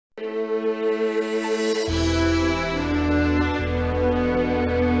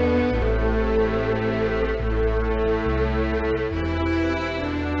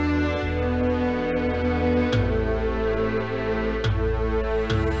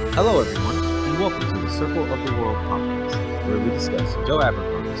Hello, everyone, and welcome to the Circle of the World podcast, where we discuss Joe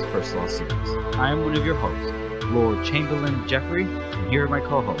Abercrombie's first law series. I am one of your hosts, Lord Chamberlain Jeffrey, and here are my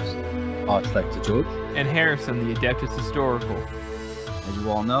co-hosts, Archlector George, and Harrison, the Adeptus Historical. As you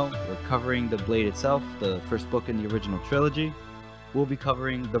all know, we're covering The Blade itself, the first book in the original trilogy. We'll be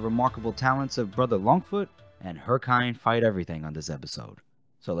covering the remarkable talents of Brother Longfoot and her kind fight everything on this episode.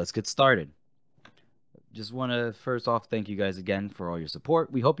 So let's get started. Just want to first off thank you guys again for all your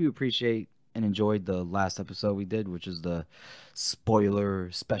support. We hope you appreciate and enjoyed the last episode we did, which is the spoiler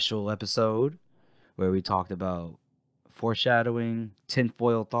special episode where we talked about foreshadowing,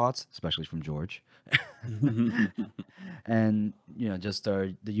 tinfoil thoughts, especially from George, and just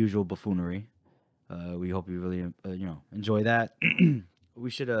the usual buffoonery. We hope you really enjoy that. We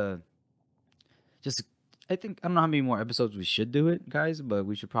should I don't know how many more episodes we should do it, guys, but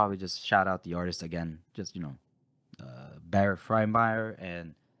we should probably just shout out the artists again. Just, Barrett Freimeyer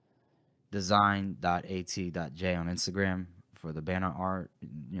and design.at.j on Instagram for the banner art.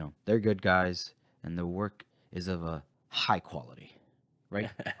 They're good guys, and their work is of a high quality, right?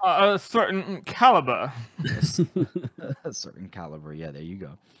 A certain caliber. Yes. A certain caliber. Yeah, there you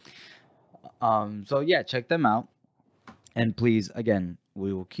go. So yeah, check them out. And please, again,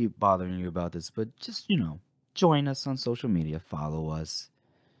 we will keep bothering you about this, but just, join us on social media, follow us,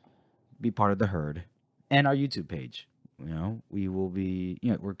 be part of the herd, and our YouTube page. We will be,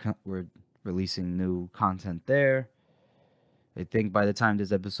 we're releasing new content there. I think by the time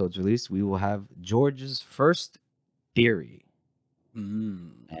this episode's released, we will have George's first theory.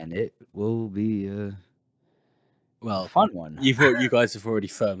 And it will be a fun one. You guys have already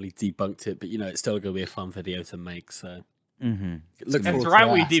firmly debunked it, but it's still going to be a fun video to make, so... That's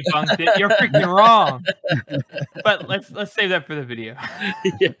right, we debunked it. You're freaking wrong. But let's save that for the video.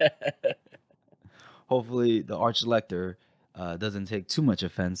 Yeah. Hopefully the Archlector doesn't take too much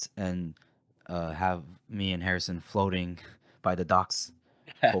offense and have me and Harrison floating by the docks.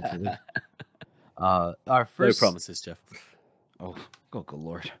 Hopefully. Our first... No promises, Jeff. Oh, good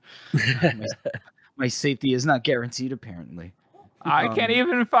Lord. My safety is not guaranteed, apparently. I can't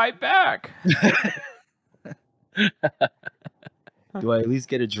even fight back. Do I at least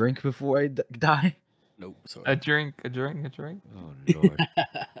get a drink before I die? Nope, sorry. A drink. Oh,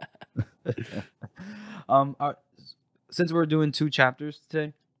 Lord. Since we're doing 2 chapters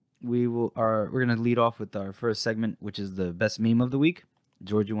today, we're gonna lead off with our first segment, which is the best meme of the week.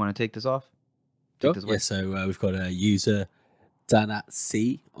 George, you want to take this off? Yeah, so we've got a user,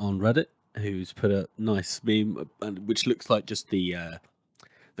 DanatC, on Reddit, who's put a nice meme, which looks like just the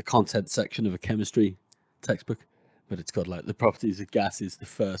content section of a chemistry textbook, but it's got like the properties of gases, the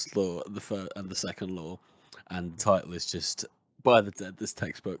first law, and the second law, and the title is just by the dead. This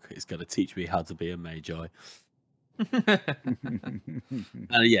textbook is going to teach me how to be a magi.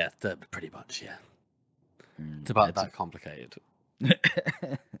 Yeah, pretty much. Yeah, it's about that complicated.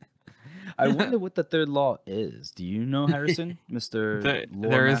 I wonder what the third law is. Do you know, Harrison, Mr.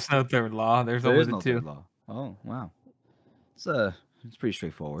 There is no third law. There's only the 2. Third law. Oh wow, it's pretty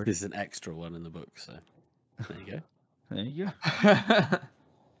straightforward. There's an extra one in the book, so there you go. There you go.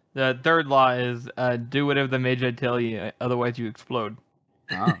 The third law is do whatever the Magi tell you, otherwise you explode.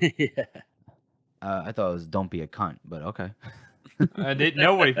 Oh. Yeah. I thought it was don't be a cunt, but okay.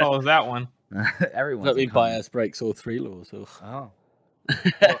 Nobody follows that one. Everyone. That mean bias breaks all 3 laws. Or... Oh.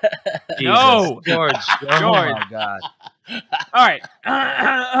 No, George. Oh my God. All right.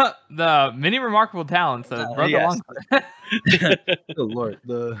 The many remarkable talents of Brother Longfoot. Good Lord.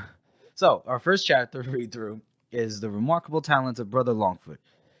 So our first chapter read through is the remarkable talents of Brother Longfoot.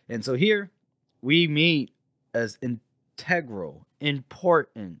 And so here we meet as integral,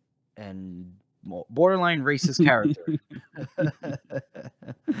 important, and borderline racist character.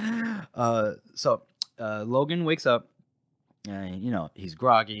 So Logan wakes up and, he's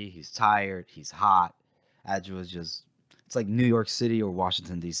groggy, he's tired, he's hot. Adjo is just, it's like New York City or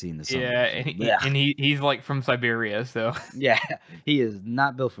Washington, D.C. in the summer. Yeah, and he's like from Siberia, so. Yeah, he is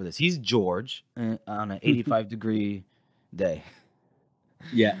not built for this. He's George on an 85-degree day.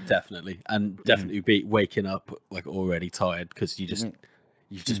 Yeah, definitely. And definitely be waking up like already tired because you've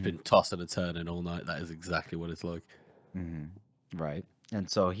just been tossing and turning all night. That is exactly what it's like. Right. And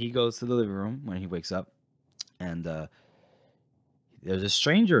so he goes to the living room when he wakes up, and there's a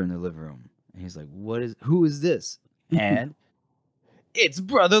stranger in the living room. And he's like, who is this? And it's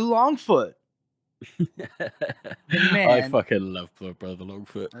Brother Longfoot. I fucking love Brother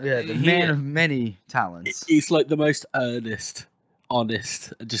Longfoot. Yeah, the man of many talents. He's like the most earnest,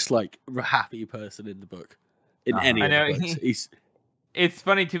 honest, just like happy person in the book. In any of the books. It's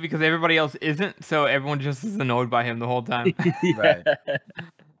funny too because everybody else isn't, so everyone just is annoyed by him the whole time. Right.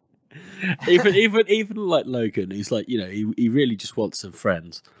 even like Logan, who's like, he really just wants some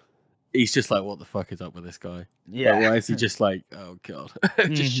friends. He's just like, what the fuck is up with this guy? Yeah. Like, why is he just like, oh god,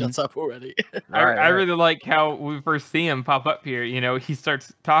 just shut up already? I really like how we first see him pop up here. He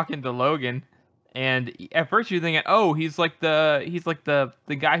starts talking to Logan, and at first you're thinking, oh, he's like the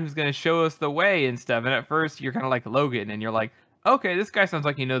guy who's gonna show us the way and stuff. And at first you're kind of like Logan, and you're like, okay, this guy sounds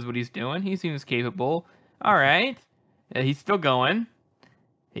like he knows what he's doing. He seems capable. All right, and he's still going.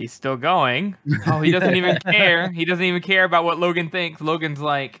 He's still going. Oh, he doesn't even care. He doesn't even care about what Logan thinks. Logan's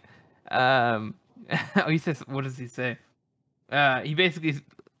like, he says, what does he say?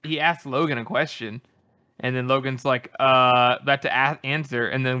 He asks Logan a question, and then Logan's like, about to answer,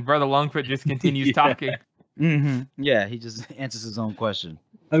 and then Brother Longfoot just continues talking. Yeah, he just answers his own question.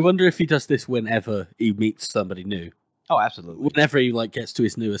 I wonder if he does this whenever he meets somebody new. Oh, absolutely. Whenever he like gets to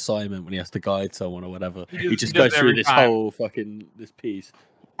his new assignment, when he has to guide someone or whatever, he just goes through this whole fucking this piece.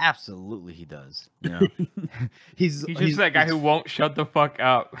 Absolutely, he does. He's just that guy who won't shut the fuck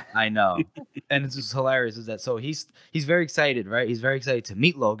up. I know, and it's just hilarious. Is that so? He's very excited, right? He's very excited to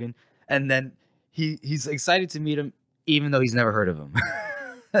meet Logan, and then he's excited to meet him, even though he's never heard of him.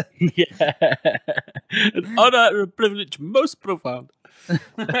 Yeah, an honor and a privilege most profound.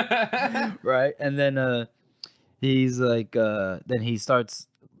 Right, and then he's like, then he starts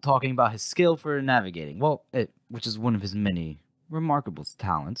talking about his skill for navigating. Well, which is one of his many remarkable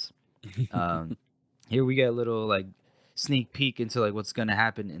talents. Here we get a little like sneak peek into like what's gonna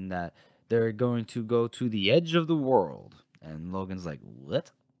happen in that they're going to go to the edge of the world, and Logan's like,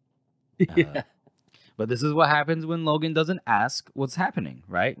 what? Yeah. But this is what happens when Logan doesn't ask what's happening,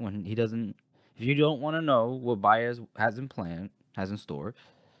 right? When he doesn't, if you don't want to know what Baez has in store,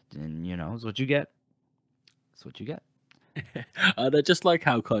 then it's what you get. It's what you get. They're just like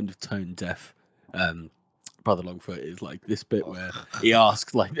how kind of tone deaf Brother Longfoot is, like this bit where he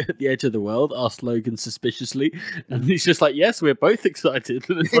asks, like, at the edge of the world, asks Logan suspiciously, and he's just like, yes, we're both excited.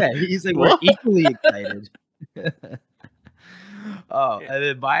 Yeah, he's like, we're equally excited. And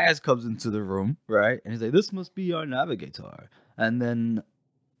then Baez comes into the room, right? And he's like, this must be our navigator. And then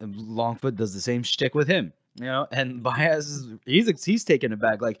Longfoot does the same shtick with him, and Baez he's taken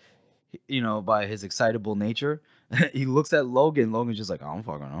aback, like, by his excitable nature. He looks at Logan. Logan's just like, I don't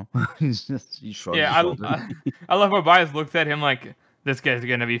fucking know. He shrugs his shoulders. I love how Baez looks at him like, this guy's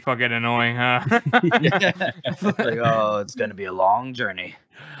gonna be fucking annoying, huh? Like, oh, it's gonna be a long journey.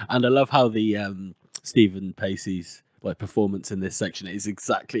 And I love how the Stephen Pacey's like performance in this section is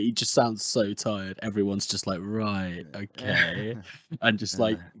exactly. He just sounds so tired. Everyone's just like, right, okay, and just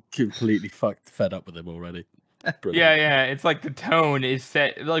like completely fed up with him already. Brilliant. Yeah. It's like the tone is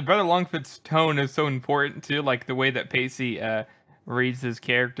set. Like Brother Longfoot's tone is so important too. Like the way that Pacey reads his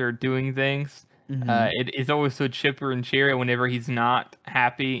character doing things. It is always so chipper and cheery. Whenever he's not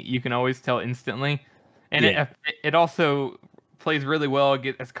happy, you can always tell instantly. And it also plays really well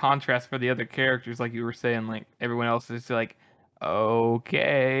as contrast for the other characters. Like you were saying, like everyone else is like,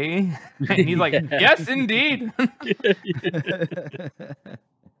 okay, and he's like, yes, indeed.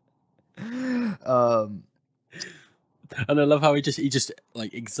 And I love how he just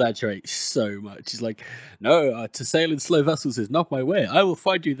like exaggerates so much. He's like, no, to sail in slow vessels is not my way. I will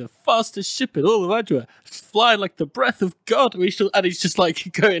find you the fastest ship in all of Adua, fly like the breath of God. And he's just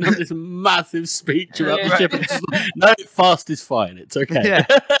like going on this massive speech about the ship. And just like, no, fast is fine. It's okay. Yeah,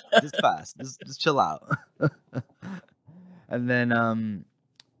 just fast. Just chill out. And then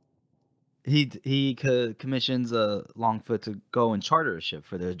he commissions Longfoot to go and charter a ship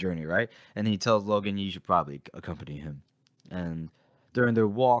for their journey, right? And he tells Logan, you should probably accompany him. And during their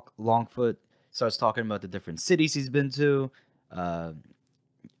walk, Longfoot starts talking about the different cities he's been to.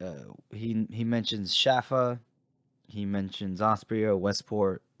 He mentions Shaffa, he mentions Aspria,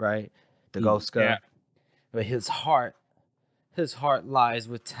 Westport, right? Dagoska. Yeah. But his heart lies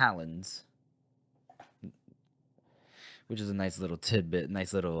with Talons, which is a nice little tidbit,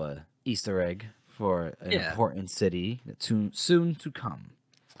 nice little Easter egg for an important city that's soon to come.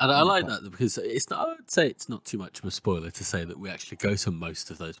 And I like that because it's not. I would say it's not too much of a spoiler to say that we actually go to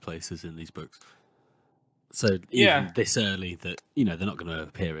most of those places in these books. So even this early, that they're not going to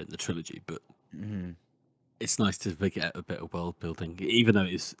appear in the trilogy, but it's nice to get a bit of world building, even though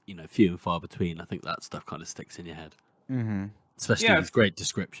it's few and far between. I think that stuff kind of sticks in your head, especially these great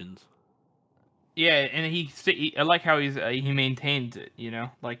descriptions. Yeah, and I like how he maintains it.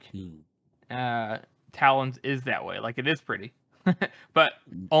 Like Talons is that way. Like it is pretty. But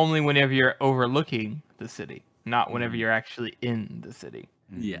only whenever you're overlooking the city, not whenever you're actually in the city.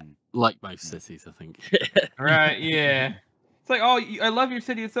 Yeah, like most cities, I think. Right, yeah. It's like, oh, I love your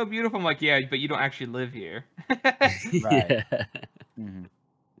city. It's so beautiful. I'm like, yeah, but you don't actually live here. Right.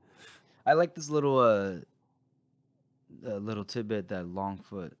 I like this little tidbit that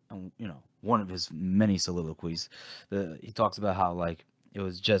Longfoot, one of his many soliloquies, he talks about how like it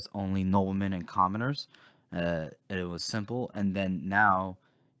was just only noblemen and commoners, and it was simple, and then now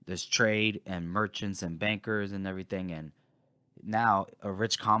there's trade and merchants and bankers and everything, and now a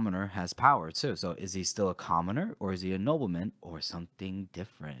rich commoner has power too. So is he still a commoner or is he a nobleman or something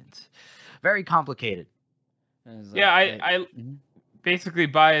different? Very complicated. And it's Yeah, like, I mhm. basically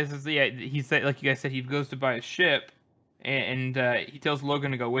buys is he said, like you guys said, he goes to buy a ship, and he tells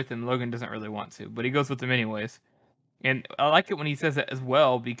Logan to go with him. Logan doesn't really want to, but he goes with him anyways. And I like it when he says that as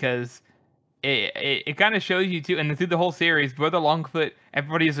well, because it kind of shows you too, and through the whole series, Brother Longfoot,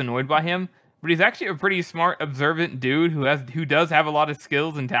 everybody is annoyed by him, but he's actually a pretty smart, observant dude who does have a lot of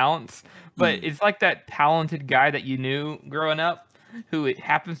skills and talents. But Mm. it's like that talented guy that you knew growing up, who it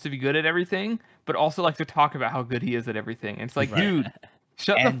happens to be good at everything, but also likes to talk about how good he is at everything. And it's like, Right. dude,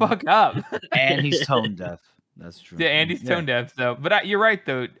 shut the And fuck up. and he's tone deaf. That's true. Yeah, Andy's Yeah. tone deaf. So, but you're right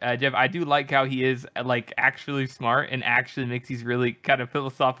though, Jeff. I do like how he is like actually smart and actually makes these really kind of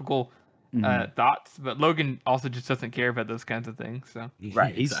philosophical Mhm. thoughts. But Logan also just doesn't care about those kinds of things. So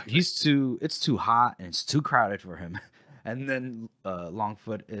Right. Exactly. It's too hot and it's too crowded for him. And then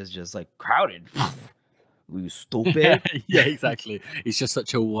Longfoot is just like crowded. You stupid. Yeah, exactly. He's just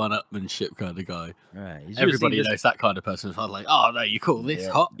such a one-upmanship kind of guy. Right. You should have seen Everybody this. knows that kind of person. It's like, oh no, you call this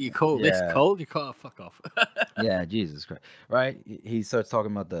Yeah. hot, you call this Yeah. cold, you can't fuck off. Yeah, Jesus Christ. Right? He starts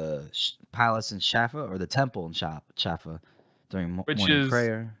talking about the palace in Shaffa or the temple in Shaffa during which morning is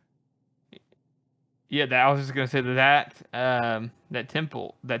prayer. yeah, that I was just gonna say that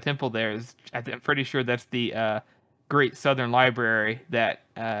temple there is I'm pretty sure that's the Great Southern Library that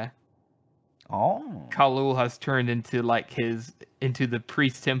Oh. Kalul has turned into like into the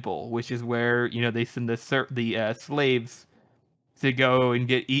priest temple, which is where they send the slaves to go and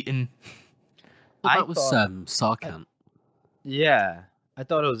get eaten. Well, I that was thought Sarkhan. yeah. I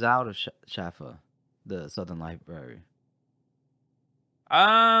thought it was out of Shaffa, the Southern Library.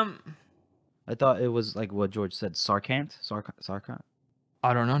 Um, I thought it was like what George said, Sarkant? Sarkant?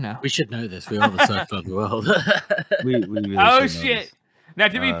 I don't know now. We should know this. We are the circle of the world. We really Oh should know shit! this. Now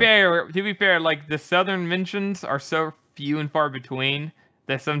to be fair, like the southern mentions are so few and far between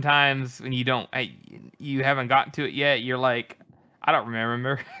that sometimes when you haven't gotten to it yet, you're like, I don't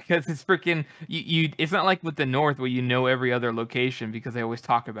remember because it's freaking you. It's not like with the north where you know every other location because they always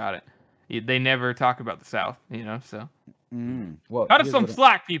talk about it. They never talk about the south, So Well, cut us here's some what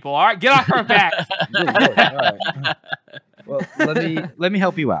slack, people. All right, get off our backs. Good Lord. All right. Well, let me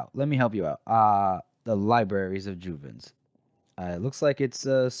help you out. The libraries of Juvens. It looks like it's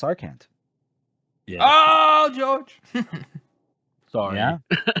Sarkant. Yeah. Oh, George. Sorry. Yeah.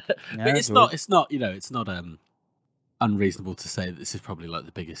 But Yeah, it's George. it's not unreasonable to say that this is probably like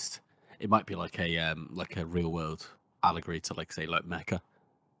the biggest. It might be like a real world allegory to like say like Mecca.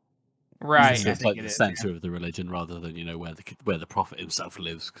 Right. So I it's think like it the is. center of the religion rather than where the prophet himself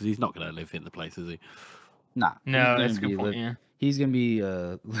lives, because he's not going to live in the place, is he? Nah. No, he's that's a gonna good be point. Yeah. He's gonna be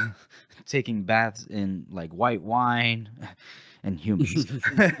taking baths in like white wine and humans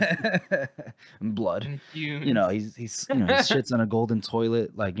and blood. And He's he shits on a golden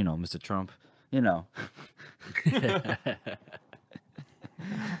toilet like Mr. Trump.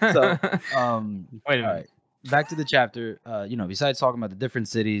 So Wait a all minute. right, back to the chapter. Besides talking about the different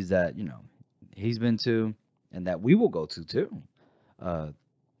cities that he's been to and that we will go to too,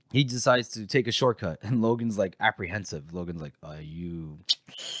 he decides to take a shortcut, and Logan's like apprehensive. Logan's like, you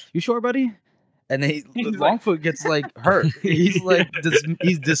sure, buddy?" And then He's like- Longfoot gets like hurt. He's like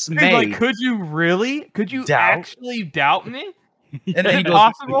he's dismayed. He's like, could you really? Could you Doubt? actually doubt me? And Is then he it goes,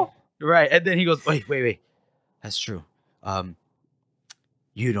 possible? right, and then he goes, wait. That's true.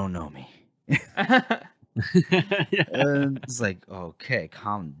 You don't know me. And it's like, okay,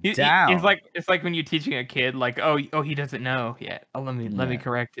 calm down. It's like when you're teaching a kid, like, oh, he doesn't know yet. Oh, let me Yeah.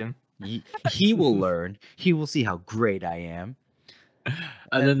 correct him. He will learn. He will see how great I am.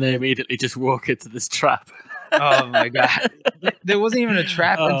 And then they immediately just walk into this trap. Oh my god! There wasn't even a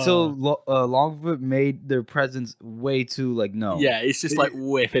trap Oh. until Longfoot made their presence way too like no. Yeah, it's just like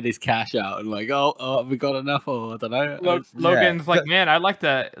whipping his cash out and like, oh, we got enough, or I don't know. Logan's like, man, I'd like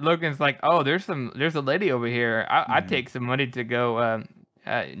to. Logan's like, oh, there's a lady over here. I'd take some money to go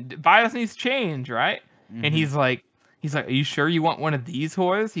buy us these change, right? Mhm. And he's like, are you sure you want one of these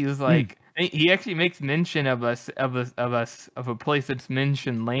whores? He was like, he actually makes mention of a place that's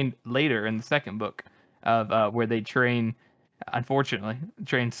mentioned later in the second book of where they unfortunately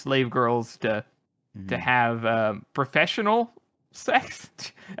train slave girls to have professional sex.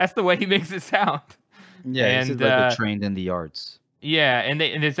 That's the way he makes it sound. Yeah, and it's like they're trained in the arts. Yeah, and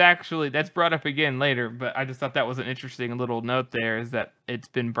it's actually that's brought up again later, but I just thought that was an interesting little note there is that it's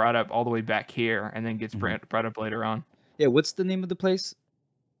been brought up all the way back here and then gets Mhm. brought up later on. Yeah, what's the name of the place?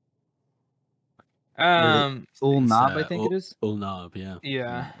 Where they Um, Ul It's Nob, I think it is. Ulnab, yeah.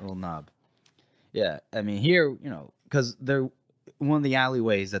 yeah. Yeah, Ul Nob. Yeah, I mean here, because they're one of the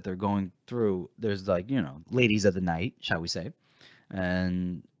alleyways that they're going through. There's like ladies of the night, shall we say?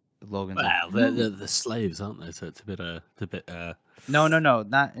 And Logan's like, Well, they're slaves, aren't they? So it's a bit. no,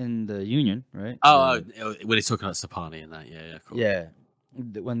 not in the Union, right? When he's talking about Sapani and that, yeah, cool. Yeah,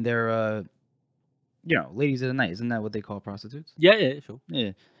 when they're ladies of the night, isn't that what they call prostitutes? Yeah, sure.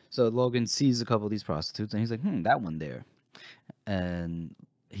 Yeah. So Logan sees a couple of these prostitutes, and he's like, that one there. And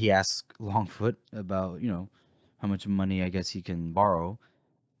he asks Longfoot about, how much money I guess he can borrow.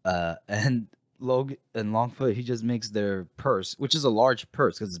 And Longfoot, he just makes their purse, which is a large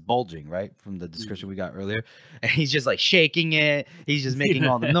purse because it's bulging, right? From the description we got earlier. And he's just like shaking it. He's just making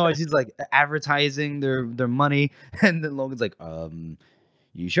all the noise. He's like advertising their money. And then Logan's like,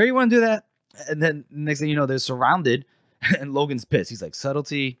 you sure you want to do that? And then next thing you know, they're surrounded. And Logan's pissed. He's like,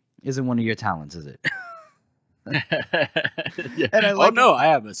 subtlety isn't one of your talents, is it? Yeah. And I like no, I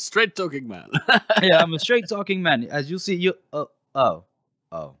am a straight talking man. Yeah, I'm a straight talking man. As you'll see, Yeah.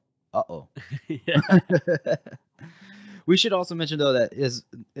 We should also mention though that is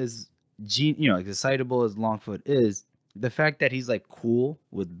Gene, like excitable as Longfoot is, the fact that he's like cool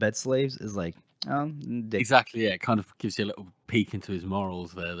with bed slaves is like, dick. Exactly, yeah. It kind of gives you a little peek into his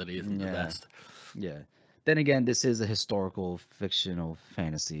morals there that he isn't the Yeah. best. Yeah. Then again, this is a historical fictional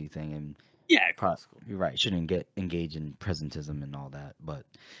fantasy thing, and Yeah, of course. you're right, shouldn't get engaged in presentism and all that, but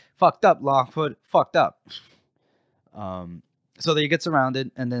fucked up, Longfoot, fucked up. So they get surrounded,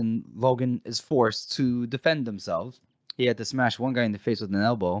 and then Logan is forced to defend themselves. He had to smash one guy in the face with an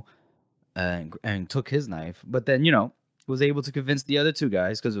elbow, and took his knife, but then was able to convince the other two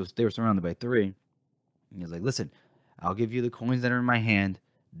guys because they were surrounded by three. He was like, "Listen, I'll give you the coins that are in my hand.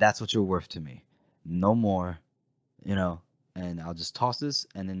 That's what you're worth to me. No more, and I'll just toss this,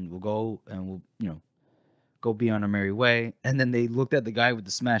 and then we'll go and we'll go be on our merry way." And then they looked at the guy with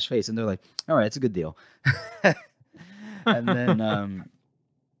the smashed face, and they're like, "All right, it's a good deal." and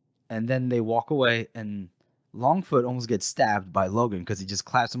then they walk away, and Longfoot almost gets stabbed by Logan because he just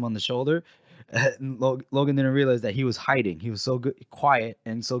claps him on the shoulder. And Logan didn't realize that he was hiding. He was so good, quiet,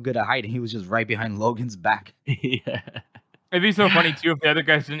 and so good at hiding. He was just right behind Logan's back. Yeah. It'd be so funny too if the other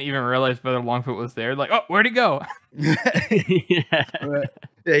guys didn't even realize whether Longfoot was there. Like, oh, where'd he go? Yeah.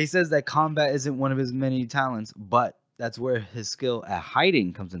 Yeah, he says that combat isn't one of his many talents, but that's where his skill at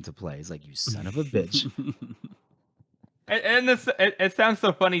hiding comes into play. He's like, "You son of a bitch." And this, it sounds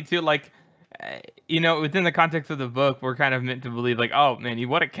so funny too. Like, within the context of the book, we're kind of meant to believe, like, oh man,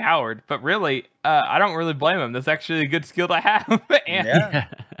 what a coward. But really, I don't really blame him. That's actually a good skill to have. And Yeah.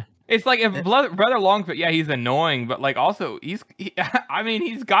 it's like if Brother Longfoot, yeah, he's annoying, but like also he's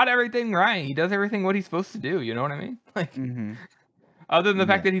got everything right. He does everything what he's supposed to do. You know what I mean? Like, other than the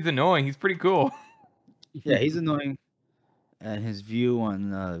fact that he's annoying, he's pretty cool. Yeah, he's annoying, and his view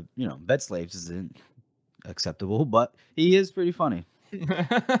on bed slaves isn't acceptable, but he is pretty funny.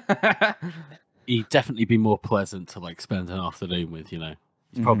 He'd definitely be more pleasant to like spend an afternoon with. He's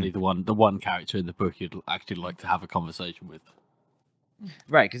probably the one character in the book you'd actually like to have a conversation with.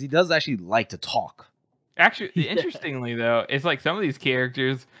 Right, because he does actually like to talk. Actually, interestingly though, it's like some of these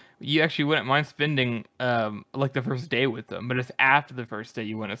characters you actually wouldn't mind spending like the first day with them, but it's after the first day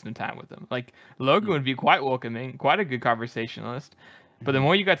you want to spend time with them. Like Logan would be quite welcoming, quite a good conversationalist. But the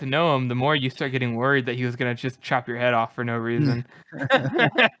more you got to know him, the more you start getting worried that he was gonna just chop your head off for no reason.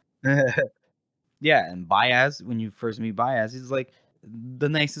 Yeah, and Baez, when you first meet Baez, he's like the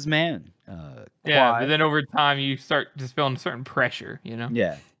nicest man. Yeah, but Quiet. then over time you start just feeling a certain pressure,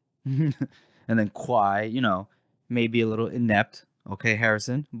 Yeah. And then Kwai, maybe a little inept. Okay,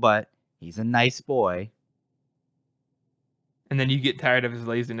 Harrison, but he's a nice boy. And then you get tired of his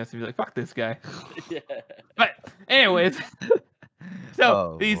laziness and be like, "Fuck this guy." Yeah. But anyways,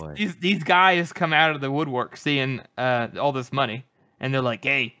 so these guys come out of the woodwork seeing all this money, and they're like,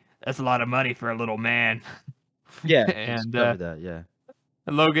 "Hey, that's a lot of money for a little man." Yeah, and that, yeah.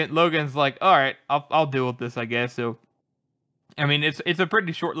 Logan's like, "All right, I'll deal with this, I guess." So, I mean, it's a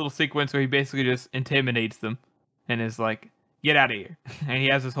pretty short little sequence where he basically just intimidates them, and is like, "Get out of here!" And he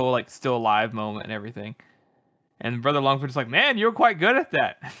has this whole like still alive moment and everything. And Brother Longfoot's like, "Man, you're quite good at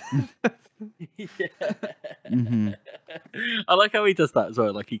that." I like how he does that as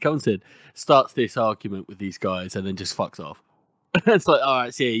well. Like he comes in, starts this argument with these guys, and then just fucks off. It's like, all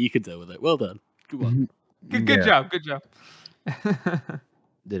right, so yeah, you can deal with it. Well done. Good one. Good job. Good job.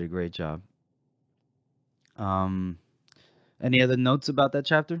 Did a great job. Any other notes about that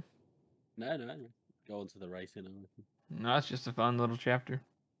chapter? No. Go on to the racing. No, it's just a fun little chapter.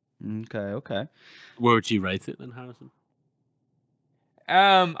 Okay. Where would you rate it then, Harrison?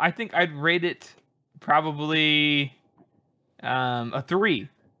 I think I'd rate it probably a 3.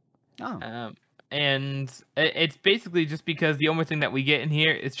 Oh. And it's basically just because the only thing that we get in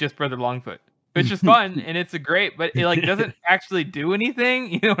here is just Brother Longfoot, which is fun and it's a great, but it like doesn't actually do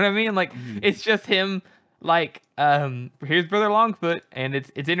anything. You know what I mean? Like it's just him. Like here's Brother Longfoot, and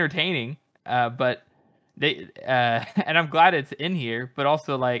it's entertaining. But they and I'm glad it's in here, but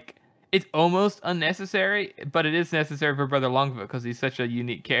also like it's almost unnecessary, but it is necessary for Brother Longfoot because he's such a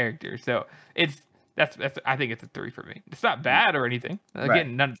unique character. So it's that's I think it's a 3 for me. It's not bad or anything. Right.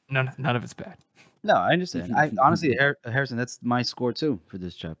 Again, none of it's bad. No, I understand. I honestly, Harrison, that's my score too for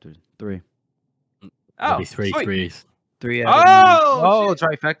this chapter. 3. That'd Oh, be 3 sweet. threes. 3 out of Oh,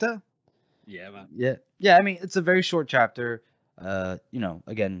 shit. trifecta. Yeah, man. Yeah. I mean, it's a very short chapter.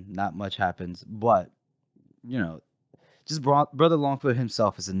 Again, not much happens, but just Brother Longfoot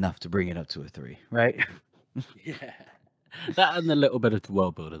himself is enough to bring it up to a 3, right? Yeah. That and the little bit of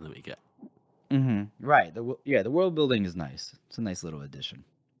world building that we get. Right. The world building is nice. It's a nice little addition.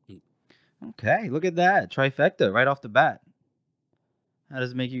 Okay, look at that trifecta right off the bat. How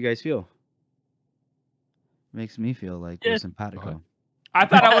does it make you guys feel? Makes me feel like we're simpatico. Right. I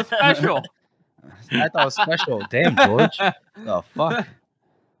thought I was special. I thought it was special. Damn, George. The fuck.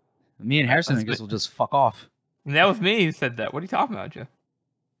 Me and Harrison, I guess, will just fuck off. And that was me who said that. What are you talking about, Jeff?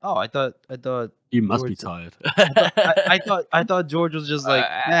 Oh, I thought You must George- be tired. I thought George was just like,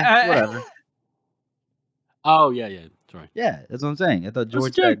 whatever. Oh yeah. Sorry. Yeah, that's what I'm saying. I thought That's a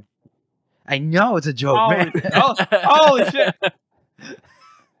George joke. said. I know it's a joke, man. Holy shit!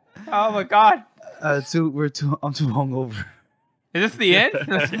 Oh my god! I'm too hungover. Is this the end?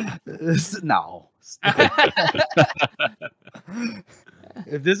 No.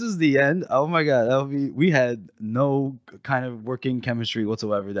 If this is the end, oh my god, we had no kind of working chemistry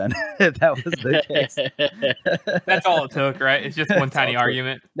whatsoever then. If that was the case. That's all it took, right? It's just one That's all tiny it took.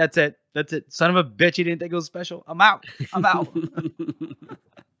 argument. That's it. Son of a bitch, you didn't think it was special. I'm out.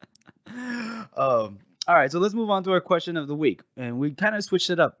 All right, so let's move on to our question of the week, and we kind of switched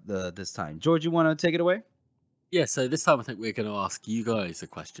it up this time. George, you want to take it away? Yeah, so this time I think we're going to ask you guys a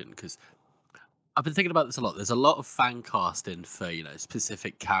question because I've been thinking about this a lot. There's a lot of fan casting for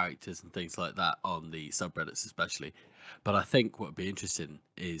specific characters and things like that on the subreddits, especially. But I think what would be interesting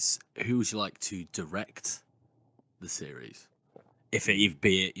is who would you like to direct the series? If it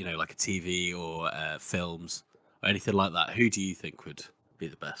be it like a TV or films or anything like that, who do you think would be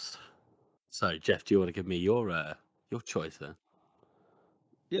the best? So, Jeff, do you want to give me your choice there?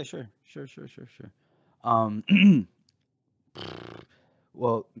 Yeah, sure.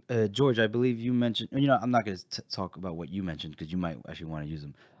 Well, George, I believe you mentioned. I'm not going to talk about what you mentioned because you might actually want to use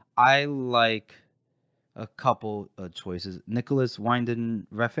them. I like a couple of choices. Nicholas Winding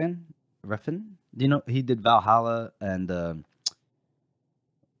Refn. Do you know he did Valhalla and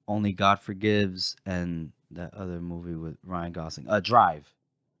Only God Forgives and that other movie with Ryan Gosling, Drive.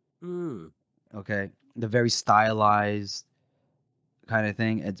 Okay, the very stylized kind of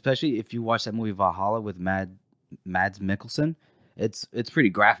thing, especially if you watch that movie Valhalla with Mads Mikkelsen. It's pretty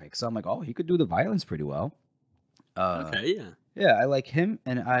graphic, so I'm like, oh, he could do the violence pretty well. Okay, yeah, I like him,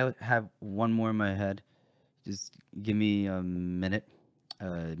 and I have one more in my head. Just give me a minute.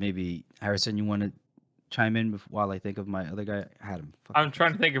 Maybe Harrison, you want to chime in while I think of my other guy? I had him. I'm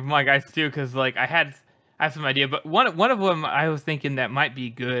trying to think of my guys too, because like I have some idea, but one of them I was thinking that might be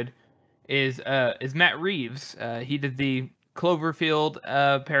good is Matt Reeves. He did the Cloverfield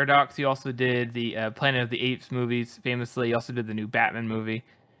Paradox. He also did the Planet of the Apes movies, famously. He also did the new Batman movie.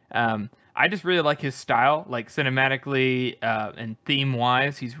 I just really like his style, like cinematically and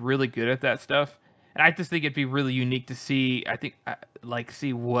theme-wise. He's really good at that stuff. And I just think it'd be really unique to see,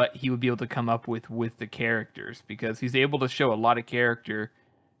 see what he would be able to come up with the characters, because he's able to show a lot of character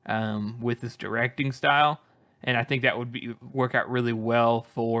with his directing style. And I think that would work out really well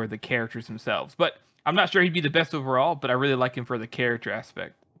for the characters themselves. But I'm not sure he'd be the best overall, but I really like him for the character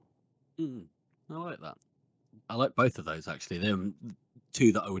aspect. I like that. I like both of those, actually. They're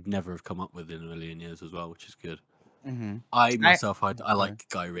two that I would never have come up with in a million years as well, which is good. I like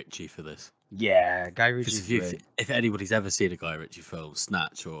Guy Ritchie for this. Yeah, Guy Ritchie's great. If anybody's ever seen a Guy Ritchie film,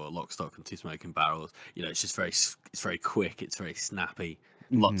 Snatch or Lock, Stock and Two Smoking Barrels, it's just it's very quick, it's very snappy.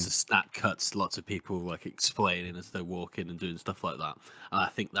 Lots of snap cuts, lots of people like explaining as they're walking and doing stuff like that. And I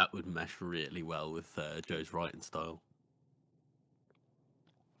think that would mesh really well with Joe's writing style.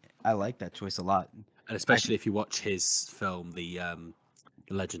 I like that choice a lot. And especially if you watch his film, The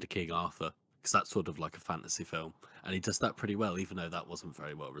Legend of King Arthur. because that's sort of like a fantasy film, and he does that pretty well, even though that wasn't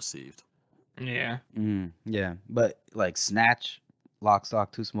very well received. Yeah. Yeah, but like Snatch, Lock,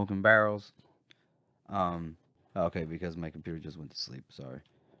 Stock, Two Smoking Barrels. Okay, because my computer just went to sleep. Sorry.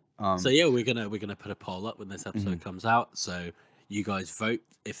 So yeah, we're gonna put a poll up when this episode Mhm. comes out. So you guys vote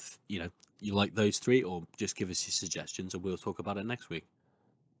if you like those three, or just give us your suggestions, and we'll talk about it next week.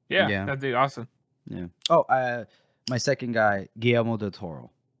 Yeah, Yeah. that'd be awesome. Yeah. Oh, my second guy, Guillermo del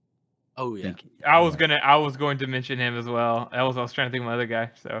Toro. Oh yeah, I was going to mention him as well. I was trying to think of my other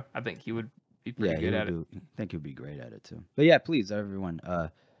guy, so I think he would be pretty good at it. I think he'll be great at it too. But yeah, please, everyone.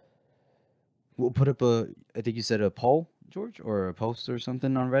 We'll put up I think you said a poll, George, or a post or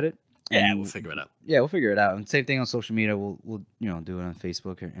something on Reddit. yeah, And we'll figure it out. Yeah, we'll figure it out. And same thing on social media. We'll do it on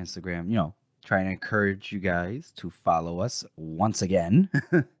Facebook or Instagram. Trying to encourage you guys to follow us once again.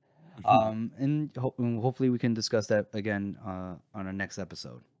 And hopefully we can discuss that again on our next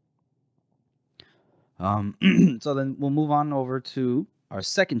episode. So then we'll move on over to our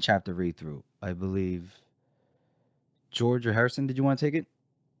second chapter read through. I believe George or Harrison, did you want to take it?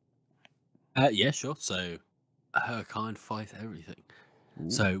 Yeah, sure. So, her kind fight everything. Ooh.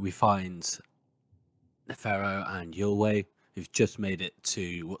 So we find Pharaoh and Yulwei, who've just made it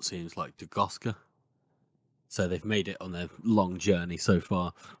to what seems like Dagoska. So they've made it on their long journey so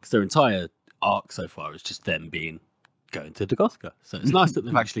far, because their entire arc so far is just them going to Dagoska. So it's nice that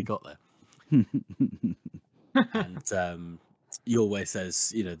they've actually got there. And Yulwei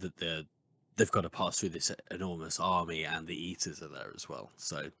says, that they've got to pass through this enormous army, and the Eaters are there as well.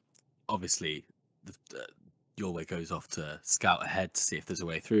 So obviously, Yulwei goes off to scout ahead to see if there's a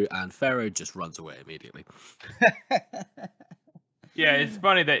way through, and Pharaoh just runs away immediately. Yeah, it's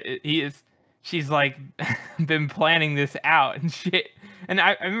funny that she's like been planning this out and shit. And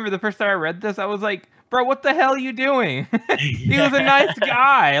I remember the first time I read this, I was like, bro, what the hell are you doing? He was a nice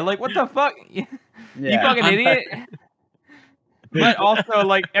guy. Like, what the fuck? You fucking idiot. But also,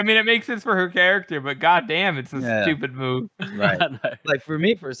 like, I mean, it makes sense for her character, but goddamn, it's a stupid move. Right. Like, for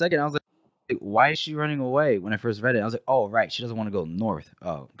me, for a second, I was like, why is she running away? When I first read it, I was like, oh, right, she doesn't want to go north.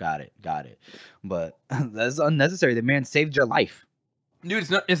 Oh, got it. But that's unnecessary. The man saved your life. Dude,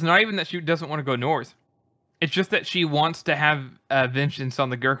 it's not even that she doesn't want to go north. It's just that she wants to have vengeance on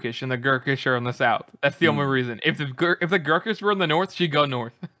the Gurkish, and the Gurkish are in the south. That's the only reason. If the Gurkish were in the north, she'd go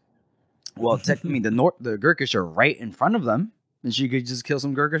north. Well, technically, the Gurkish are right in front of them, and she could just kill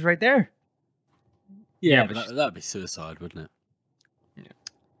some Gurkish right there. Yeah, but that'd be suicide, wouldn't it? Yeah.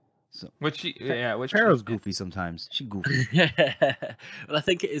 Pharaoh's goofy sometimes. She goofy. Well, I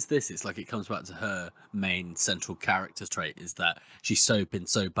think it is this. It's like it comes back to her main central character trait is that she's been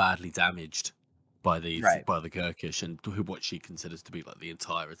so badly damaged by the Gurkish and what she considers to be like the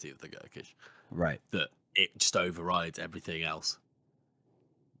entirety of the Gurkish. Right. That it just overrides everything else.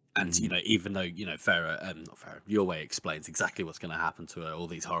 And even though Yulwei explains exactly what's going to happen to her, all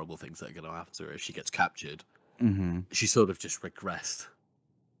these horrible things that are going to happen to her if she gets captured, she sort of just regressed.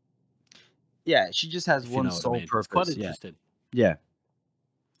 Yeah, she just has one sole purpose. It's quite interesting. Yeah.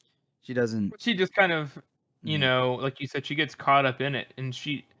 She doesn't. She just kind of, like you said, she gets caught up in it, and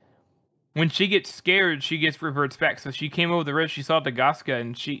when she gets scared, she reverts back. So she came over the ridge, she saw Dagoska,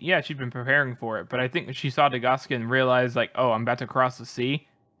 and she'd been preparing for it. But I think she saw Dagoska and realized, like, oh, I'm about to cross the sea,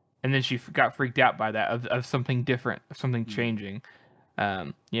 and then she got freaked out by that of something different, of something changing.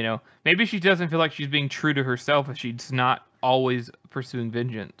 Maybe she doesn't feel like she's being true to herself if she's not always pursuing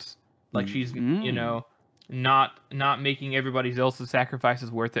vengeance. Like she's, not making everybody else's sacrifices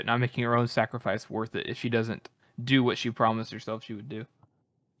worth it, not making her own sacrifice worth it if she doesn't do what she promised herself she would do.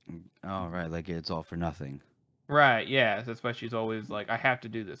 Oh, right, like it's all for nothing. Right, yeah. That's why she's always like, I have to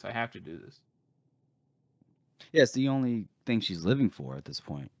do this. I have to do this. Yeah, it's the only thing she's living for at this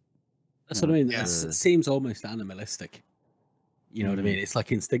point. That's what I mean. It seems almost animalistic. You know what I mean? It's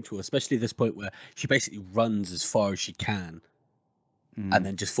like instinctual, especially at this point where she basically runs as far as she can and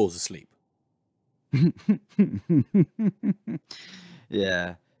then just falls asleep.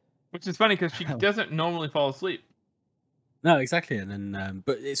 Yeah. Which is funny because she doesn't normally fall asleep. No, exactly. And then,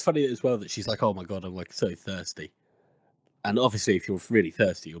 but it's funny as well that she's like, oh my God, I'm like so thirsty. And obviously, if you're really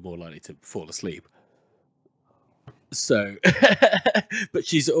thirsty, you're more likely to fall asleep. So, but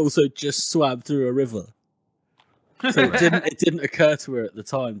she's also just swam through a river. So it didn't occur to her at the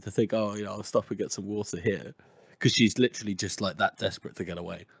time to think, oh, I'll stop and get some water here. Because she's literally just like that desperate to get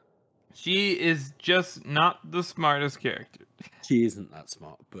away. She is just not the smartest character. She isn't that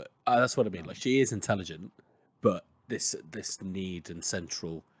smart, but that's what I mean. Like, she is intelligent, but this need and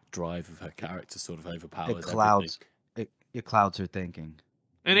central drive of her character sort of overpowers everything. It clouds her thinking.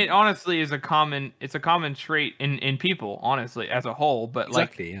 And it honestly is a common trait in people, honestly, as a whole. But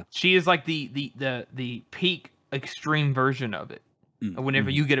Exactly, like she is like the peak extreme version of it. And whenever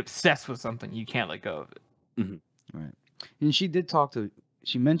you get obsessed with something, you can't let go of it. Right. And she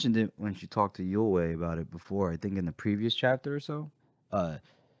mentioned it when she talked to Yulwei about it before, I think in the previous chapter or so.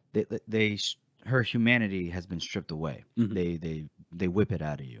 Her humanity has been stripped away. They whip it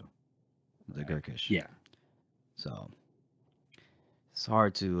out of you, the Gurkish. Yeah. So it's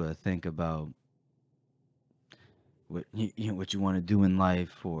hard to think about what what you want to do in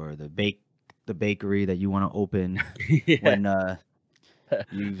life, or the bakery that you want to open when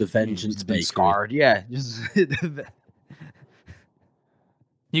the vengeance you've been bakery. scarred. Yeah, just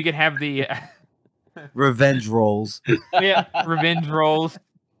You could have the revenge rolls. revenge rolls,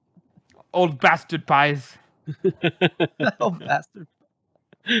 old bastard pies. Oh, bastard.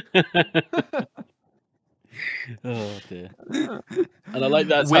 Oh dear. And I like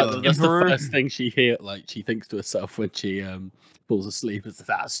that's the first thing she she thinks to herself when she falls asleep is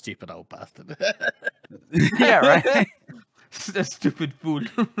that stupid old bastard. Yeah, right. That stupid fool.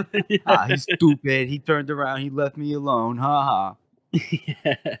 He's stupid. He turned around. He left me alone. Ha ha.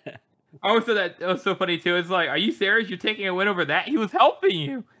 Yeah. Also, that was so funny too. It's like, are you serious? You're taking a win over that? He was helping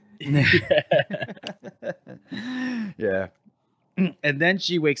you. Yeah. And then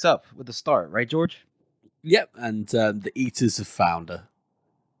she wakes up with a start, right, George? Yep, and the eaters have found her.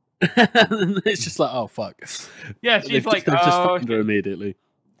 It's just like, oh fuck. Yeah, she's like, they've just oh, found her immediately.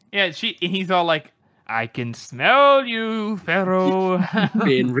 Yeah, he's all like, I can smell you, Pharaoh.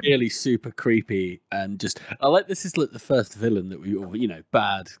 Being really super creepy, and just I like this is like the first villain that we,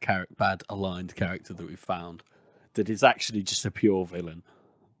 bad aligned character that we found that is actually just a pure villain.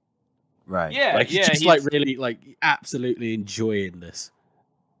 Right. Yeah, like he's just like really like absolutely enjoying this.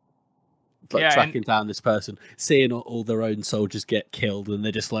 Like tracking down this person, seeing all their own soldiers get killed, and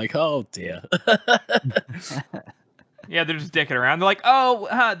they're just like, "Oh dear." Yeah, they're just dicking around. They're like, "Oh,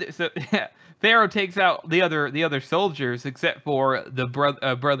 so Pharaoh takes out the other soldiers, except for the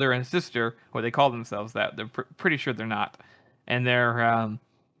brother and sister, or they call themselves that. They're pretty sure they're not, and they're a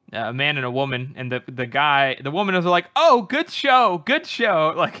man and a woman. And the woman is like, "Oh, good show,"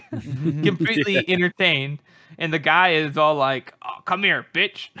 like completely entertained, and the guy is all like, "Oh, come here,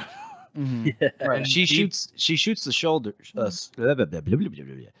 bitch." Yeah. Right. And she shoots the shoulders, the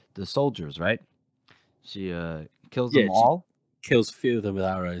soldiers, right? She kills them all. Kills a few of them with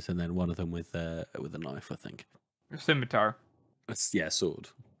arrows, and then one of them with a knife, I think. A scimitar. Sword.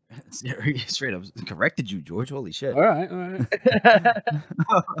 Straight up corrected you, George. Holy shit! All right.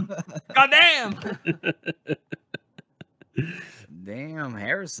 Goddamn! Damn,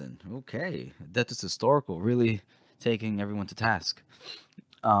 Harrison. Okay, that is historical. Really taking everyone to task.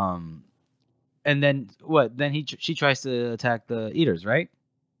 And then what? Then she tries to attack the eaters, right?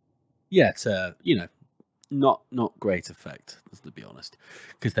 Yeah, it's not great effect, to be honest,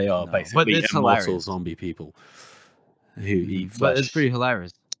 because they are basically immortal zombie people who eat flesh. But it's pretty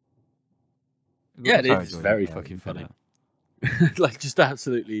hilarious. Yeah, it is very fucking funny. Like just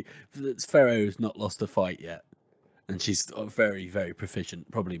absolutely, Pharaoh's not lost a fight yet, and she's very, very proficient,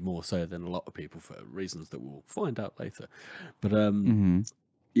 probably more so than a lot of people for reasons that we'll find out later. But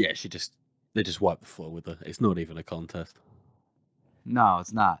yeah, they just wipe the floor with her. It's not even a contest. No,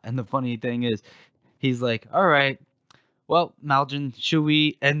 it's not. And the funny thing is, he's like, "All right, well, Malgin, should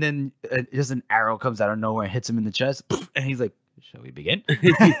we?" And then just an arrow comes out of nowhere and hits him in the chest, and he's like, "Shall we begin?"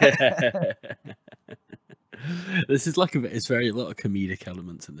 This is like it's a lot of comedic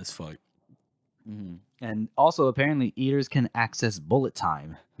elements in this fight. And also, apparently, eaters can access bullet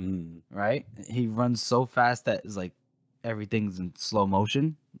time. Right? He runs so fast that it's like everything's in slow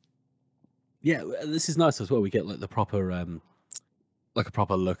motion. Yeah, this is nice as well. We get like the proper, like a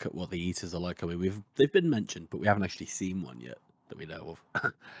proper look at what the eaters are like. I mean, they've been mentioned, but we haven't actually seen one yet that we know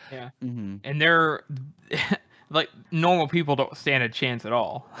of. Yeah, and they're like normal people don't stand a chance at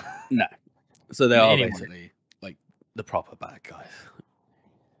all. No, so they are basically like the proper bad guys.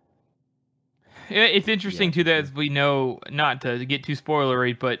 It's interesting too that as we know, not to get too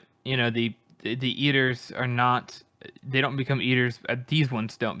spoilery, but the eaters are not. They don't become eaters. These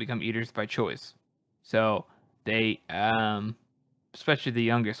ones don't become eaters by choice. So they, especially the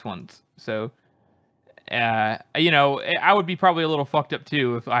youngest ones. So, I would be probably a little fucked up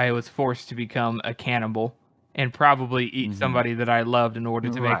too if I was forced to become a cannibal and probably eat somebody that I loved in order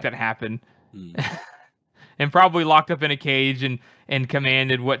to make that happen. And probably locked up in a cage and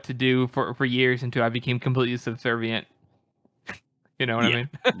commanded what to do for years until I became completely subservient. You know what I mean?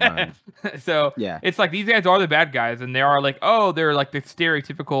 Right. So it's like these guys are the bad guys, and they are like, they're like the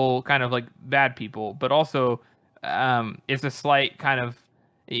stereotypical kind of like bad people, but also it's a slight kind of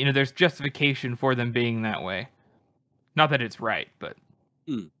there's justification for them being that way. Not that it's right, but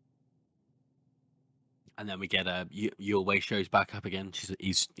And then we get Your Way shows back up again.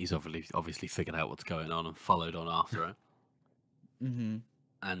 He's obviously figured out what's going on and followed on after her. Mm-hmm.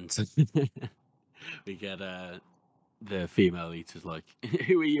 And we get the female eater's like,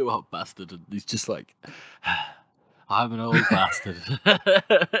 "Who are you, old bastard?" And he's just like, "I'm an old bastard."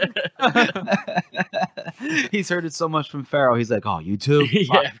 He's heard it so much from Pharaoh. He's like, "Oh, you too?"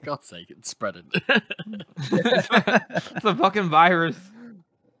 Yeah, for God's sake, it's spreading. it's a fucking virus.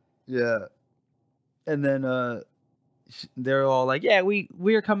 Yeah. And then they're all like, "Yeah,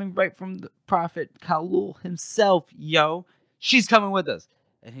 we're coming right from the prophet Kalul himself, yo. She's coming with us."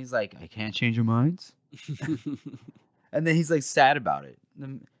 And he's like, "I can't change your minds." And then he's like sad about it.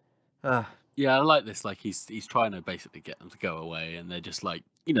 Yeah, I like this. Like he's trying to basically get them to go away, and they're just like,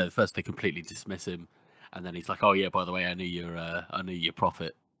 first they completely dismiss him, and then he's like, "Oh yeah, by the way, I knew your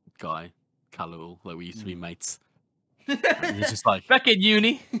prophet guy, Kalul. Like we used to be mates." And he's just like, back in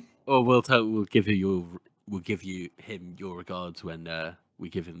uni. "Oh, we'll give you him your regards when we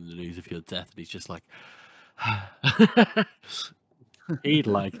give him the news of your death." And he's just like, he'd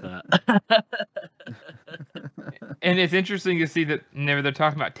like that. And it's interesting to see that whenever they're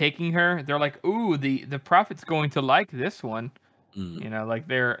talking about taking her, they're like, "Ooh, the prophet's going to like this one." Like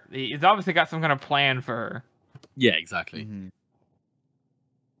he's obviously got some kind of plan for her. Yeah, exactly. Mm-hmm.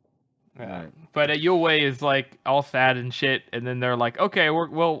 Right. But Your Way is like all sad and shit, and then they're like, "Okay,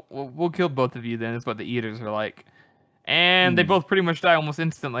 we'll kill both of you." Then is what the eaters are like, and they both pretty much die almost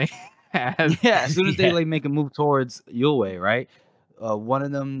instantly. As soon as they like make a move towards Your Way, right? One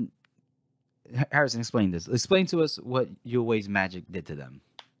of them, Harrison, explain this. Explain to us what Your Way's magic did to them.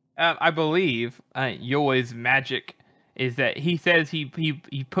 I believe Your Way's magic is that he says he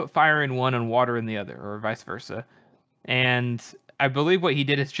put fire in one and water in the other, or vice versa, and I believe what he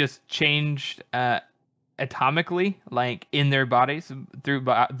did is just changed atomically, like in their bodies through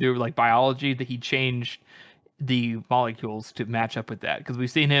like biology, that he changed the molecules to match up with that. Because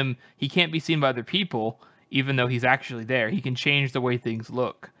we've seen him, he can't be seen by other people, even though he's actually there. He can change the way things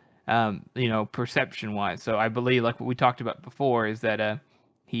look, perception wise. So I believe, like what we talked about before, is that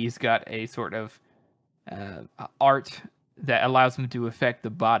he's got a sort of art that allows him to affect the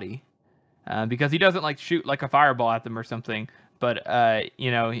body, because he doesn't like shoot like a fireball at them or something, but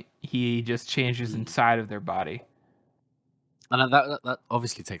he just changes inside of their body. And that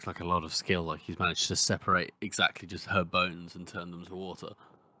obviously takes like a lot of skill. Like he's managed to separate exactly just her bones and turn them to water.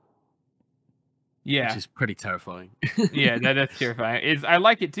 Yeah, which is pretty terrifying. Yeah, that's terrifying. I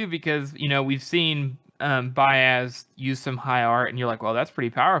like it too because we've seen Baez use some high art, and you're like, well, that's pretty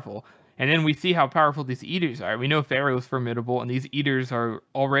powerful. And then we see how powerful these eaters are. We know Pharaoh is formidable, and these eaters are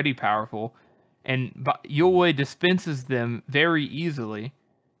already powerful. And Your Way dispenses them very easily.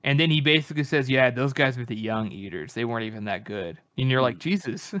 And then he basically says, yeah, those guys were the young eaters. They weren't even that good. And you're like,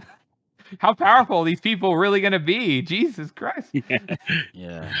 Jesus, how powerful are these people really going to be? Jesus Christ.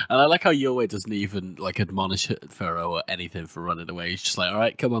 Yeah. And I like how Your Way doesn't even like admonish Pharaoh or anything for running away. He's just like, all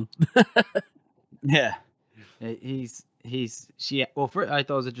right, come on. Yeah. Well, first, I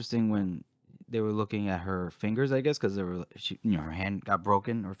thought it was interesting when they were looking at her fingers, I guess, because her hand got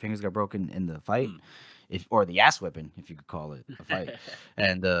broken, her fingers got broken in the fight. Or the ass whipping, if you could call it a fight.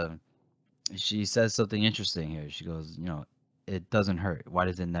 And she says something interesting here. She goes, it doesn't hurt. Why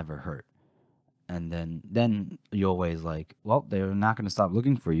does it never hurt? And then Your Way is like, well, they're not going to stop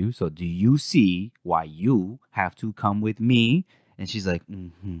looking for you. So do you see why you have to come with me? And she's like,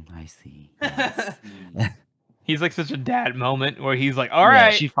 I see. Yes. He's like such a dad moment where he's like, all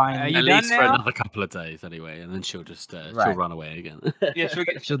right, she finally at least for another couple of days anyway, and then she'll just she'll run away again. Yeah,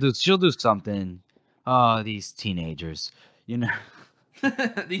 she'll do something. Oh, these teenagers,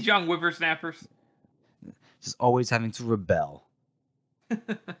 these young whippersnappers, just always having to rebel.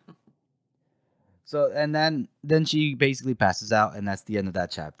 So, and then she basically passes out, and that's the end of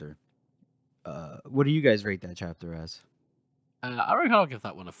that chapter. What do you guys rate that chapter as? I reckon I'll give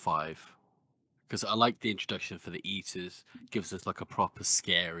that one a 5, because I like the introduction for the eaters. Gives us like a proper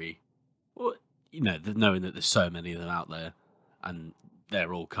scary, knowing that there's so many of them out there, and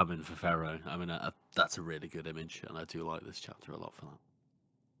they're all coming for Pharaoh. I mean, that's a really good image, and I do like this chapter a lot for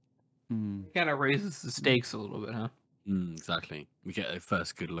that. Kind of raises the stakes a little bit, huh? Exactly. We get a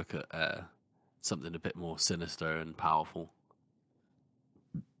first good look at something a bit more sinister and powerful.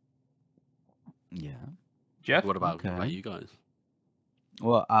 Yeah. Jeff? What about you guys?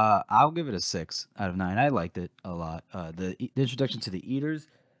 Well, I'll give it a 6 out of 9. I liked it a lot. The introduction to the eaters,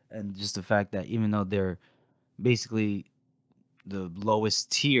 and just the fact that even though they're basically the lowest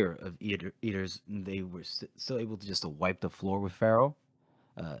tier of eaters, they were still able to just wipe the floor with Pharaoh.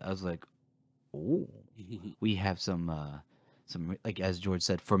 I was like, oh, we have some like as George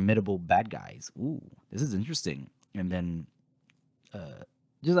said, formidable bad guys. Ooh, this is interesting. And then,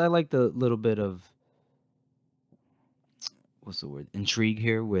 just I like the little bit of what's the word intrigue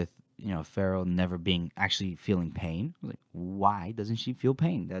here with Pharaoh never being actually feeling pain. I was like, why doesn't she feel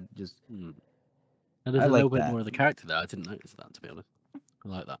pain? That just And there's I a little like bit that. more of the character there. I didn't notice that, to be honest. I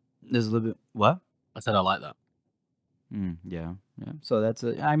like that. There's a little bit what? I said I like that. Yeah. So that's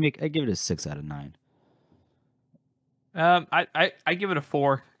I give it a 6 out of 9. I give it a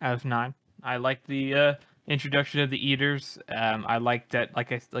 4 out of 9. I like the introduction of the eaters. I like that,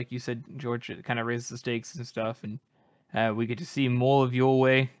 like you said, George, it kind of raises the stakes and stuff, and we get to see more of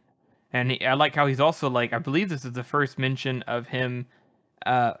Yulway. And I like how he's also like, I believe this is the first mention of him,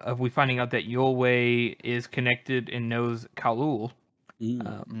 of we finding out that Yulway is connected and knows Kalul,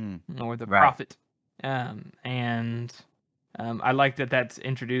 or the Right. prophet. And I like that that's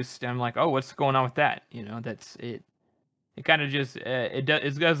introduced. And I'm like, oh, what's going on with that? That's it. It kind of just it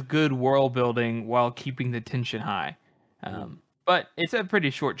does good world building while keeping the tension high. But it's a pretty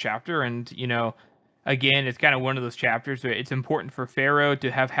short chapter, and again, it's kind of one of those chapters where it's important for Pharaoh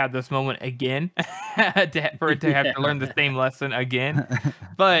to have had this moment again, for it to have to learn the same lesson again.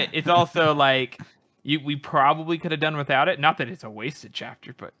 But it's also like we probably could have done without it. Not that it's a wasted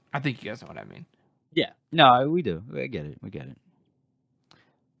chapter, but I think you guys know what I mean. Yeah. No, we do. I get it. We get it.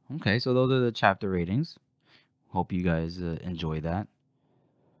 Okay, so those are the chapter ratings. Hope you guys enjoy that.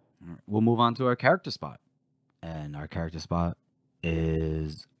 We'll move on to our character spot. And our character spot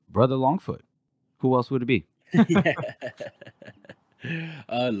is Brother Longfoot. Who else would it be?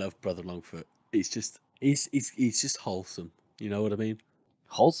 I love Brother Longfoot. He's just wholesome. You know what I mean?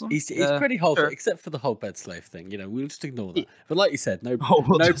 Wholesome? He's pretty wholesome, sure. except for the whole bed slave thing. We'll just ignore that. But like you said, no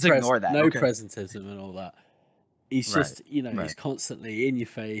just ignore that. no Okay. presentism and all that. He's Right, just, he's right. constantly in your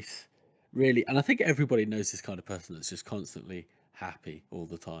face, really. And I think everybody knows this kind of person that's just constantly happy all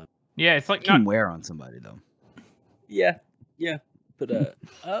the time. Yeah, it's like Can wear on somebody though. Yeah. But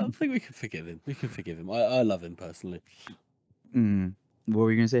I think we can forgive him. I love him personally. What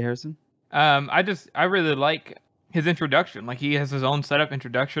were you gonna say, Harrison? I really like his introduction. Like, he has his own setup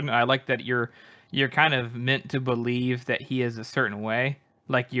introduction. I like that you're kind of meant to believe that he is a certain way.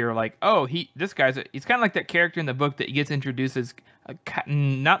 Like, you're like, oh, he's kind of like that character in the book that gets introduced as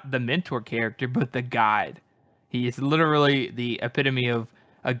not the mentor character, but the guide. He is literally the epitome of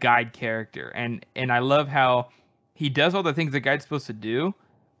a guide character, and I love how he does all the things the guide's supposed to do,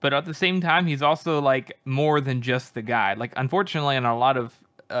 but at the same time, he's also like more than just the guide. Like, unfortunately, in a lot of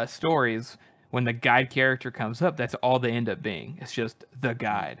stories, when the guide character comes up, that's all they end up being. It's just the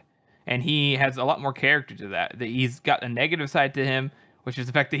guide. And he has a lot more character to that. That he's got a negative side to him, which is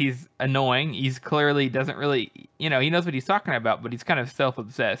the fact that he's annoying. He's clearly doesn't really, he knows what he's talking about, but he's kind of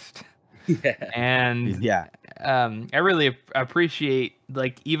self-obsessed. Yeah. And Yeah. I really appreciate,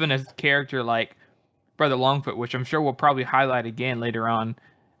 like, even a character like Brother Longfoot, which I'm sure we'll probably highlight again later on,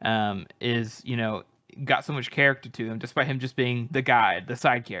 is, got so much character to him, despite him just being the guide, the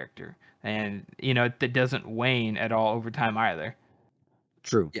side character. And, that doesn't wane at all over time either.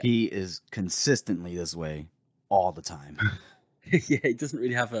 True. Yeah. He is consistently this way all the time. Yeah, he doesn't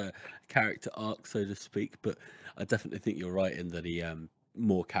really have a character arc, so to speak, but I definitely think you're right in that he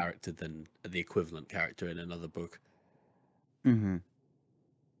more character than the equivalent character in another book. Mm-hmm.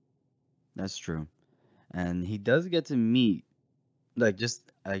 That's true. And he does get to meet, like,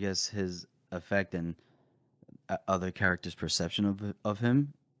 just, I guess, his effect and other characters' perception of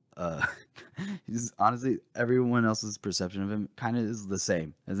him. He's honestly, everyone else's perception of him kind of is the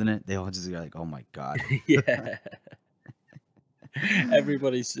same, isn't it? They all just go like, oh my God. Yeah.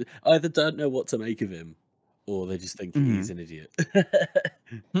 Everybody's either don't know what to make of him, or they just think he's an idiot.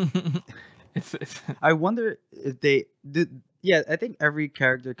 I wonder if they did. Yeah, I think every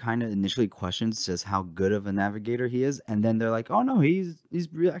character kind of initially questions just how good of a navigator he is, and then they're like, "Oh no, he's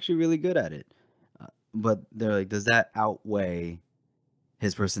actually really good at it." But they're like, "Does that outweigh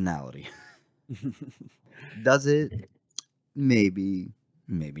his personality?" Does it? Maybe,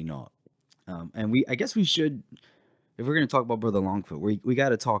 maybe not. And I guess we should, if we're gonna talk about Brother Longfoot, we got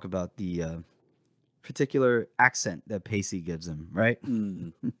to talk about the particular accent that Pacey gives him, right?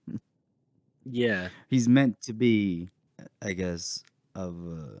 Yeah, he's meant to be, I guess, of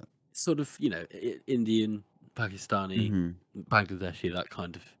sort of, Indian, Pakistani, Bangladeshi, that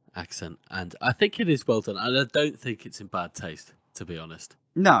kind of accent, and I think it is well done, and I don't think it's in bad taste, to be honest.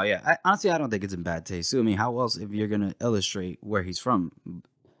 No, yeah, honestly, I don't think it's in bad taste. I mean, how else, if you're gonna illustrate where he's from?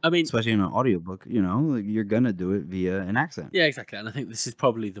 I mean, especially in an audiobook, like, you're gonna do it via an accent. Yeah, exactly, and I think this is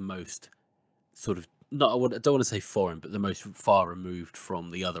probably the most sort of I don't want to say foreign, but the most far removed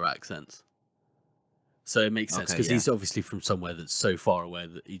from the other accents. So it makes sense Okay, because yeah. he's obviously from somewhere that's so far away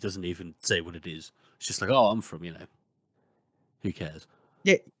that he doesn't even say what it is. It's just like, oh, I'm from, who cares?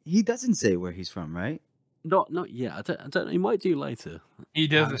 Yeah, he doesn't say where he's from, right? Not yet. I don't know. He might do later. He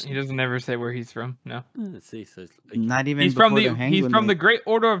doesn't ever say where he's from. No. Let's see. So Not even He's from before they're hanged. he's from the Great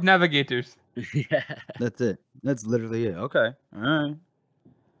Order of Navigators. yeah. That's it. That's literally it. Okay. All right.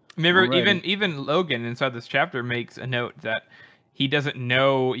 Remember, Alrighty. even Logan inside this chapter makes a note that he doesn't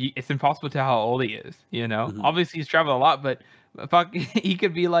know. It's impossible to tell how old he is. Mhm. Obviously he's traveled a lot, but fuck, he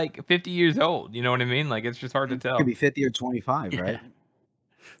could be like 50 years old. You know what I mean? Like it's just hard to tell. Could be 50 or 25, right?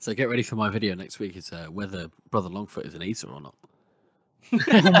 So get ready for my video next week. It's whether Brother Longfoot is an eater or not.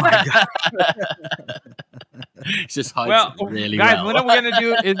 Oh my god. It's just hides Well, it really guys, well. when are we gonna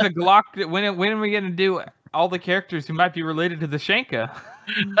do is the Glock? When are we gonna do all the characters who might be related to the Shanka?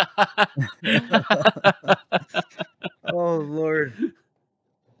 Oh lord.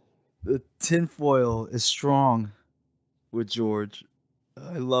 The tinfoil is strong with George.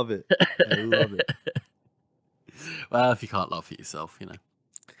 I love it. I love it. Well, if you can't laugh at yourself,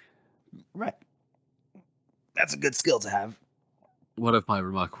 Right. That's a good skill to have. One of my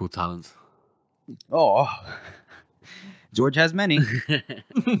remarkable talents. Oh. George has many.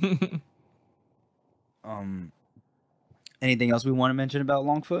 Anything else we want to mention about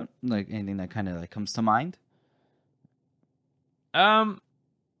Longfoot? Like anything that kind of like comes to mind? Like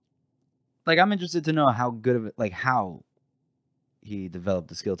I'm interested to know how good of it, like how he developed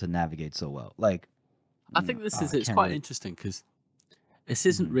the skill to navigate so well. Like I think this is I it's can't quite really- interesting because this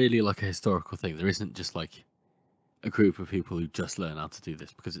isn't really like a historical thing. There isn't just like a group of people who just learn how to do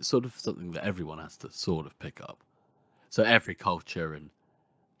this because it's sort of something that everyone has to sort of pick up. So every culture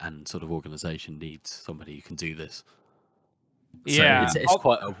and sort of organization needs somebody who can do this. So Yeah. it's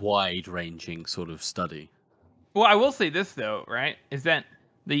quite a wide-ranging sort of study. Well, I will say this though, right? Is that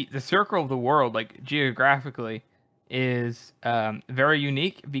the circle of the world, like geographically, is very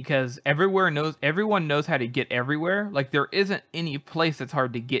unique because everyone knows how to get everywhere. Like there isn't any place that's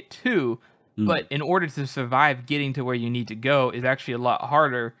hard to get to, but in order to survive, getting to where you need to go is actually a lot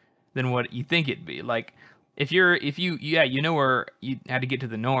harder than what you think it'd be. Like if you know where you had to get to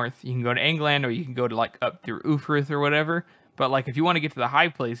the north, you can go to England or you can go to like up through Ufrith or whatever. But like if you want to get to the high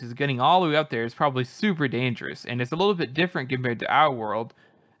places, getting all the way up there is probably super dangerous, and it's a little bit different compared to our world,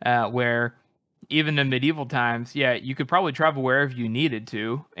 where even in medieval times, yeah, you could probably travel wherever you needed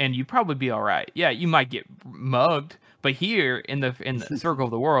to, and you'd probably be all right. Yeah, you might get mugged, but here in the circle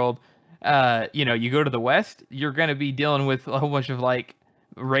of the world, you go to the west, you're gonna be dealing with a whole bunch of like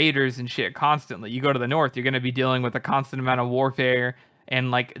raiders and shit constantly. You go to the north, you're gonna be dealing with a constant amount of warfare and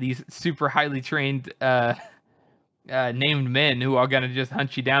like these super highly trained named men who are gonna just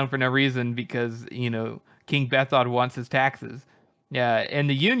hunt you down for no reason because King Bethod wants his taxes. Yeah, and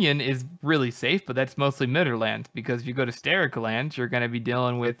the Union is really safe, but that's mostly Midderland because if you go to Stericland, you're gonna be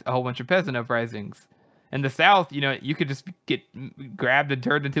dealing with a whole bunch of peasant uprisings. In the south, you could just get grabbed and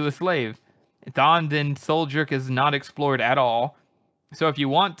turned into a slave. Thond and Soljuk is not explored at all. So if you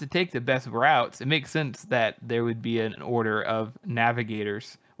want to take the best routes, it makes sense that there would be an order of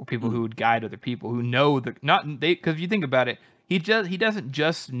navigators or people who would guide other people who know because if you think about it, he doesn't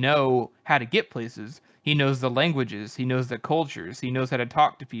just know how to get places. He knows the languages, he knows the cultures, he knows how to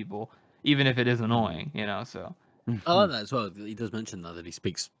talk to people, even if it is annoying, So I like that as well. He does mention that he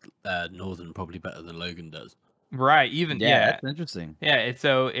speaks Northern probably better than Logan does. Right, that's interesting. Yeah,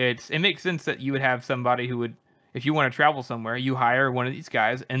 it makes sense that you would have somebody who would, if you want to travel somewhere, you hire one of these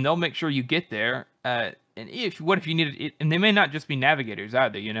guys, and they'll make sure you get there. And if you needed it, and they may not just be navigators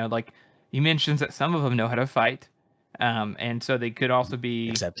either. Like he mentions that some of them know how to fight, and so they could also be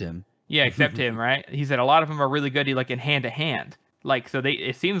Except him. Yeah, except him, right? He said a lot of them are really good, like in hand to hand. Like so,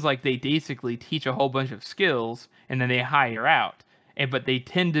 it seems like they basically teach a whole bunch of skills, and then they hire out. But they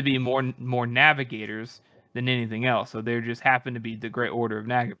tend to be more navigators than anything else. So they just happen to be the Great Order of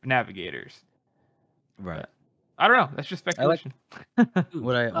Navigators. Right. I don't know. That's just speculation.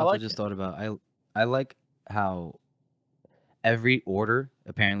 What I also like just it. thought about, I like how every order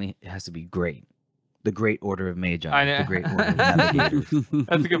apparently has to be great. The Great Order of Magi. I know. The Great Order of Navigators.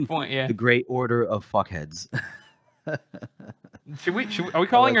 That's a good point. Yeah. The Great Order of Fuckheads. Are we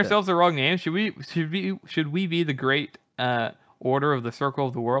calling like that. ourselves the wrong name? Should we be the Great Order of the Circle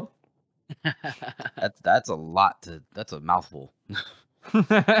of the World? That's a lot that's a mouthful.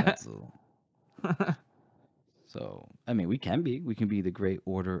 That's so I mean we can be the Great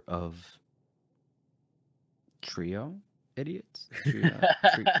Order of Trio Idiots.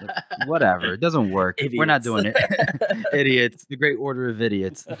 Whatever. It doesn't work. We're not doing it. Idiots. The Great Order of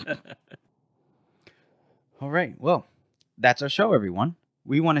Idiots. All right. Well, that's our show, everyone.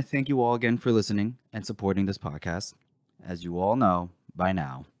 We want to thank you all again for listening and supporting this podcast. As you all know by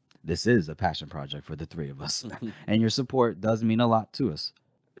now, this is a passion project for the three of us, and your support does mean a lot to us.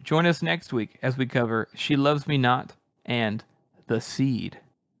 Join us next week as we cover She Loves Me Not and The Seed.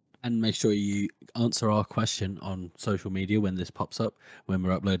 And make sure you answer our question on social media when this pops up, when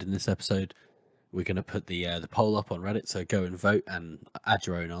we're uploading this episode. We're going to put the poll up on Reddit, so go and vote and add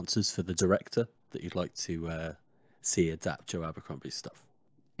your own answers for the director that you'd like to see adapt Joe Abercrombie's stuff.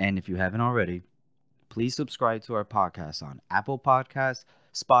 And if you haven't already, please subscribe to our podcast on Apple Podcasts,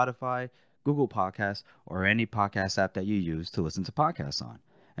 Spotify, Google Podcasts, or any podcast app that you use to listen to podcasts on.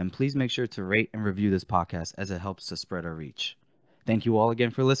 And please make sure to rate and review this podcast as it helps to spread our reach. Thank you all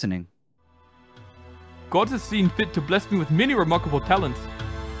again for listening. God has seen fit to bless me with many remarkable talents,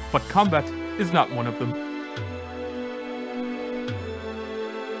 but combat is not one of them.